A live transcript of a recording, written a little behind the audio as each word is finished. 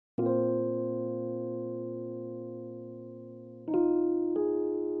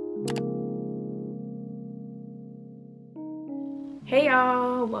Hey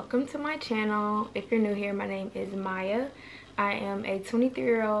y'all, welcome to my channel. If you're new here, my name is Maya. I am a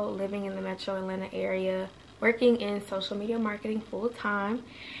 23-year-old living in the metro Atlanta area, working in social media marketing full-time,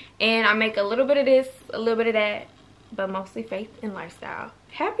 and I make a little bit of this, a little bit of that, but mostly faith and lifestyle.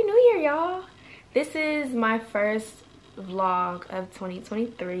 Happy New Year, y'all. This is my first vlog of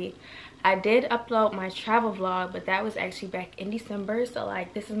 2023. I did upload my travel vlog, but that was actually back in December, so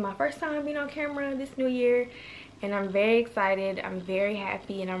like this is my first time being on camera this new year. And I'm very excited, I'm very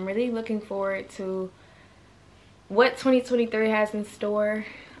happy, and I'm really looking forward to what 2023 has in store.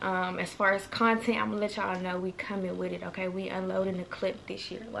 As far as content, I'm gonna let y'all know we coming with it, okay? We unloading the clip this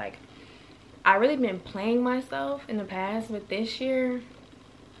year. Like, I really been playing myself in the past, but this year,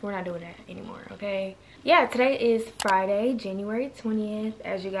 we're not doing that anymore, okay? Yeah, today is Friday, January 20th.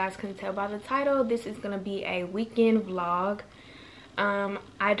 As you guys can tell by the title, this is gonna be a weekend vlog.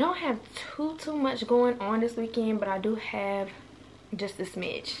 I don't have too much going on this weekend, but I do have just a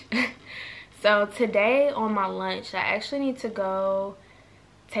smidge. So today on my lunch, I actually need to go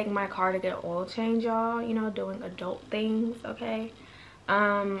take my car to get an oil change, y'all. You know, doing adult things, okay?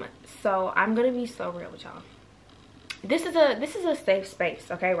 So I'm gonna be so real with y'all. This is a safe space,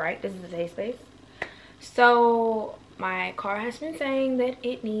 okay, right? This is a safe space. So my car has been saying that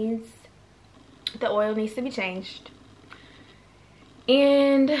the oil needs to be changed.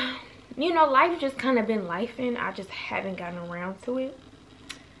 And you know, life just kind of been lifing. I just haven't gotten around to it.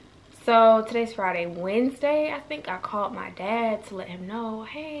 So today's Friday. Wednesday, I think I called my dad to let him know,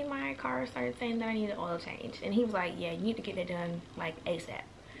 hey, my car started saying that I need an oil change. And he was like, yeah, you need to get it done like ASAP.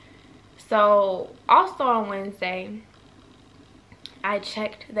 So also on Wednesday, I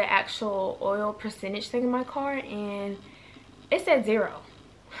checked the actual oil percentage thing in my car and it said 0.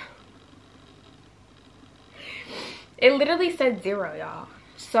 It literally said 0, y'all.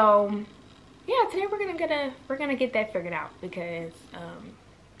 So yeah, today we're gonna get that figured out, because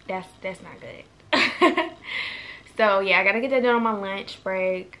that's not good. So yeah, I gotta get that done on my lunch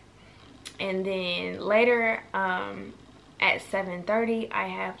break, and then later at 7:30 I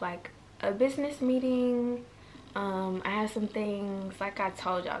have like a business meeting. I have some things, like I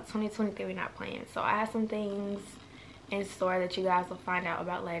told y'all, 2023 we're not playing, so I have some things in store that you guys will find out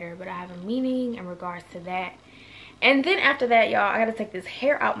about later, but I have a meeting in regards to that. And then after that, y'all, I gotta take this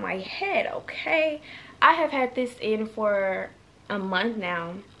hair out my head, okay? I have had this in for a month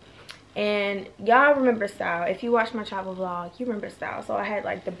now, and y'all remember style. If you watch my travel vlog, you remember style. So I had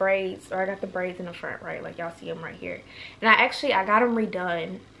like the braids, or I got the braids in the front, right? Like y'all see them right here. And I got them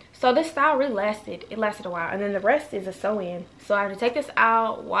redone. So this style really lasted. It lasted a while, and then the rest is a sew-in. So I have to take this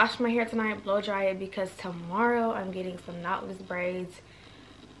out, wash my hair tonight, blow dry it, because tomorrow I'm getting some knotless braids.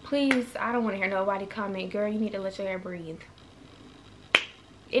 Please, I don't want to hear nobody comment, girl, you need to let your hair breathe.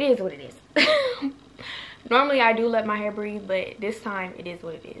 It is what it is. Normally I do let my hair breathe, but this time it is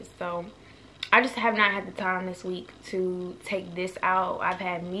what it is. So I just have not had the time this week to take this out. I've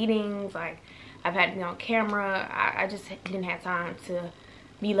had meetings, like I've had to be on camera. I just didn't have time to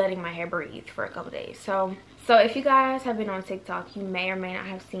be letting my hair breathe for a couple days. So if you guys have been on TikTok, you may or may not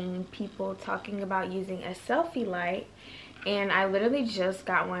have seen people talking about using a selfie light. And I literally just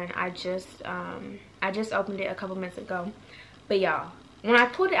got one. I just opened it a couple minutes ago. But y'all, when I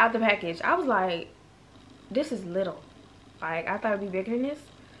pulled it out the package, I was like, this is little. Like, I thought it'd be bigger than this.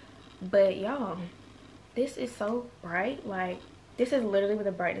 But y'all, this is so bright. Like, this is literally with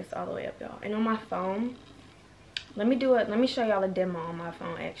the brightness all the way up, y'all. And on my phone, let me show y'all a demo on my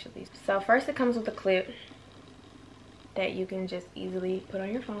phone actually. So first it comes with a clip that you can just easily put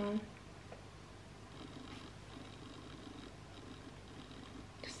on your phone.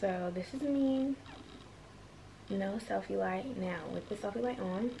 So this is me, no selfie light. Now with the selfie light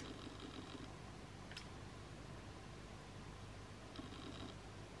on,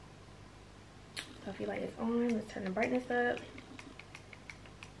 selfie light is on. Let's turn the brightness up.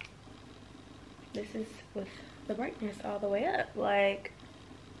 This is with the brightness all the way up. Like,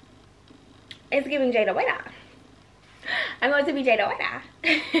 it's giving Jada Weta. I'm going to be Jada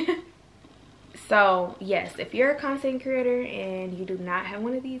Weta. So yes, if you're a content creator and you do not have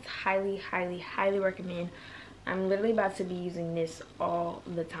one of these, highly recommend. I'm literally about to be using this all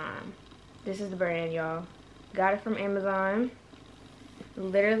the time. This is the brand, y'all. Got it from Amazon.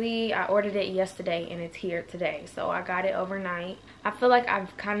 Literally, I ordered it yesterday and it's here today. So I got it overnight. I feel like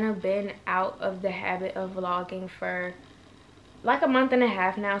I've kind of been out of the habit of vlogging for like a month and a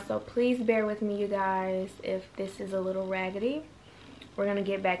half now. So please bear with me, you guys, if this is a little raggedy. We're gonna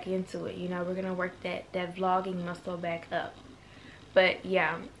get back into it, you know. We're gonna work that vlogging muscle back up. But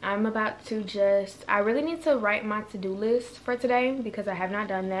yeah, I'm about to I really need to write my to-do list for today, because I have not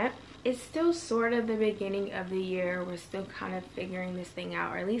done that. it's still sort of the beginning of the year. We're still kind of figuring this thing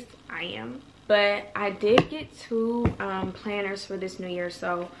out, or at least I am. But I did get 2 planners for this new year.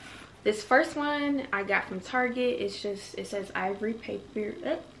 So this first one I got from Target. It says Ivory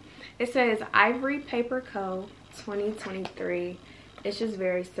Paper. It says Ivory Paper Co. 2023. It's just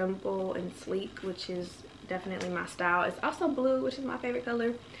very simple and sleek, which is definitely my style. It's also blue, which is my favorite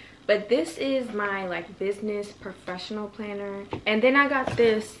color. But this is my like business professional planner. And then I got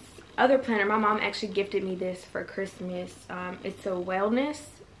this other planner. My mom actually gifted me this for Christmas. It's a wellness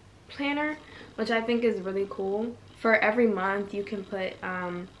planner, which I think is really cool. For every month you can put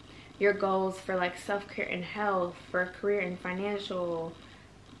your goals for like self-care and health, for career and financial,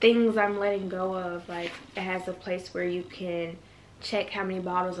 things I'm letting go of. Like it has a place where you can check how many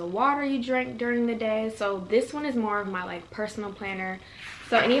bottles of water you drank during the day. So this one is more of my like personal planner.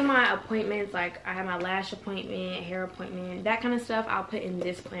 So any of my appointments, like I have my lash appointment, hair appointment, that kind of stuff, I'll put in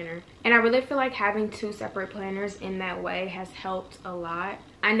this planner. And I really feel like having 2 separate planners in that way has helped a lot.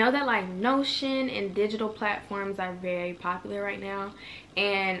 I know that like Notion and digital platforms are very popular right now,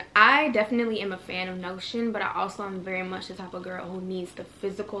 and I definitely am a fan of Notion, but I also am very much the type of girl who needs the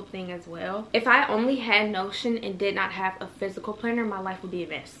physical thing as well. If I only had Notion and did not have a physical planner, my life would be a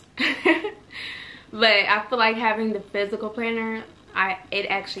mess. But I feel like having the physical planner, it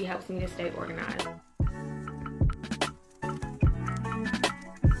actually helps me to stay organized.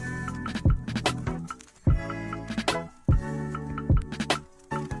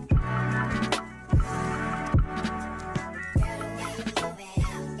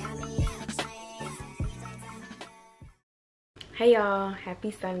 Hey y'all, happy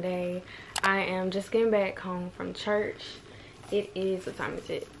Sunday. I am just getting back home from church. It is, what time is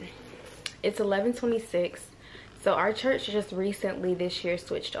it? It's 11:26. So our church just recently this year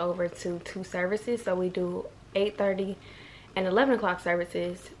switched over to 2 services. So we do 8:30 and 11 o'clock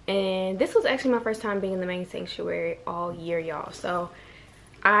services. And this was actually my first time being in the main sanctuary all year, y'all. So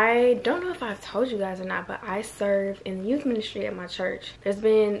I don't know if I've told you guys or not, but I serve in the youth ministry at my church.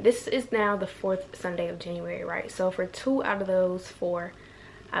 This is now the 4th Sunday of January, right? So for 2 out of those 4,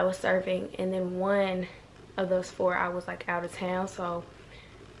 I was serving, and then 1 of those 4, I was like out of town. So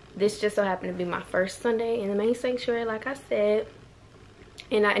this just so happened to be my first Sunday in the main sanctuary, like I said,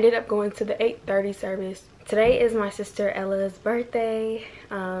 and I ended up going to the 8:30 service. Today is my sister Ella's birthday.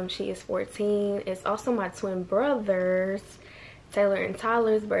 She is 14. It's also my twin brothers, Taylor and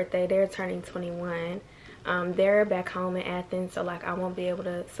Tyler's birthday. They're turning 21. They're back home in Athens, so like I won't be able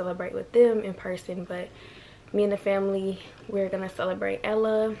to celebrate with them in person, but me and the family, we're gonna celebrate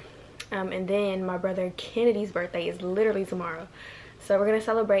Ella. And then my brother Kennedy's birthday is literally tomorrow, so we're gonna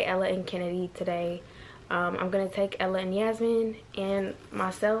celebrate Ella and Kennedy today. I'm gonna take Ella and Yasmin and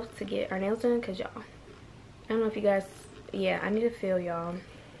myself to get our nails done, because y'all, I don't know if you guys, yeah, I need to feel y'all.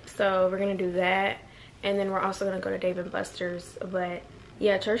 So we're gonna do that. And then we're also gonna go to Dave & Buster's. But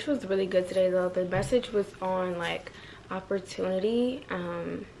yeah, church was really good today though. The message was on like opportunity,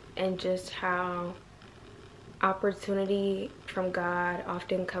 and just how opportunity from God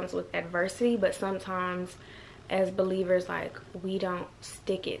often comes with adversity, but sometimes as believers, like, we don't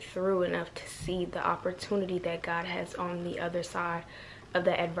stick it through enough to see the opportunity that God has on the other side of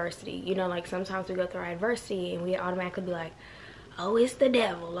the adversity. You know, like sometimes we go through our adversity and we automatically be like, oh, it's the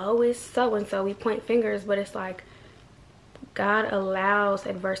devil, oh, it's so and so. We point fingers, but it's like God allows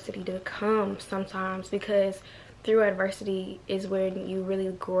adversity to come sometimes, because through adversity is when you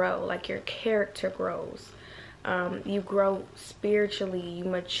really grow, like your character grows. You grow spiritually, you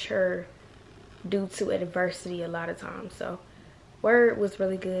mature due to adversity a lot of times. So word was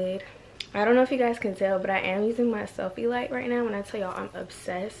really good. I don't know if you guys can tell, but I am using my selfie light right now. When I tell y'all I'm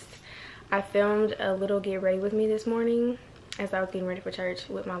obsessed, I filmed a little get ready with me this morning as I was getting ready for church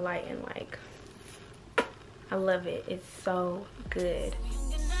with my light, and like, I love it. It's so good.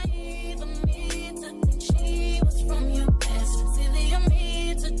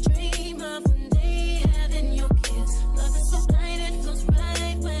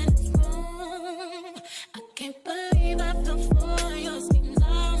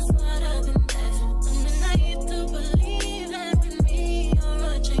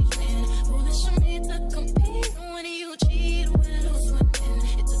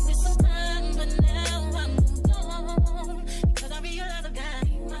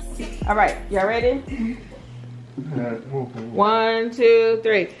 All right, y'all ready? 1, 2,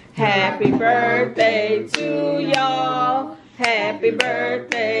 3. Happy birthday to y'all. Happy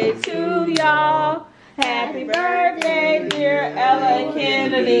birthday to y'all. Happy birthday, dear Ella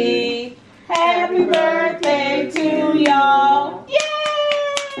Kennedy. Happy birthday to y'all. Yay!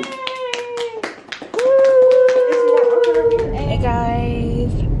 Hey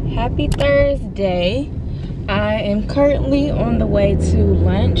guys, Happy Thursday. I am currently on the way to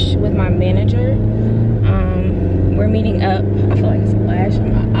lunch with my manager. We're meeting up. I feel like it's a lash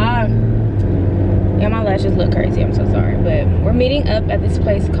in my eye. Yeah, my lashes look crazy, I'm so sorry. But we're meeting up at this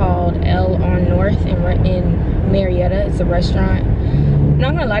place called L on North in Marietta. It's a restaurant. I'm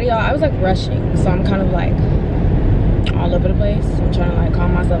not gonna lie to y'all, I was like rushing, so I'm kind of like all over the place. I'm trying to like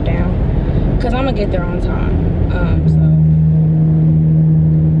calm myself down because I'm gonna get there on time. So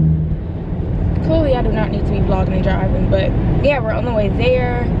clearly I do not need to be vlogging and driving, but yeah, we're on the way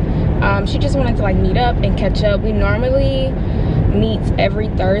there. She just wanted to like meet up and catch up. We normally meet every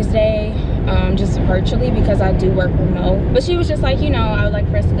Thursday, just virtually because I do work remote. But she was just like, you know, I would like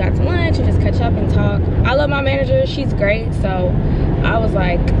for us to go out to lunch and just catch up and talk. I love my manager, she's great, so I was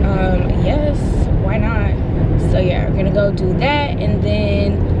like, yes, why not? So yeah, we're gonna go do that, and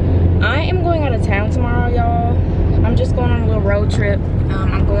then I am going out of town tomorrow, y'all. I'm just going on a little road trip.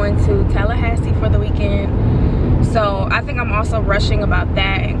 I'm going to Tallahassee for the weekend. So I think I'm also rushing about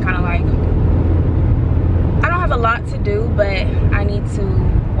that and kind of like, I don't have a lot to do, but I need to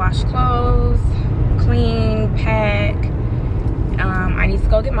wash clothes, clean, pack. I need to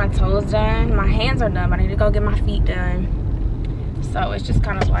go get my toes done. My hands are done, but I need to go get my feet done. So it's just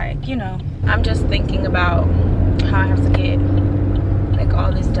kind of like, you know, I'm just thinking about how I have to get like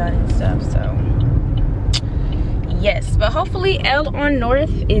all this done and stuff. So yes, but hopefully L on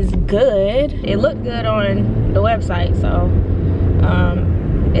North is good. It looked good on the website, so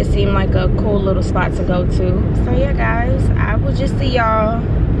it seemed like a cool little spot to go to. So yeah guys, I will just see y'all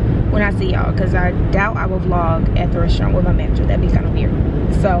when I see y'all, because I doubt I will vlog at the restaurant with my manager. That'd be kind of weird.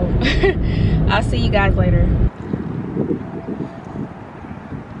 So I'll see you guys later.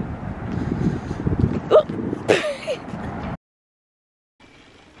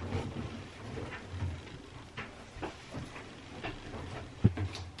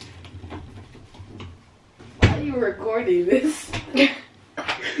 Why are you recording this?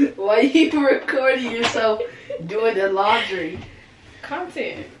 Why are you recording yourself doing the laundry?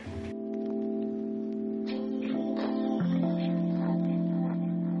 Content.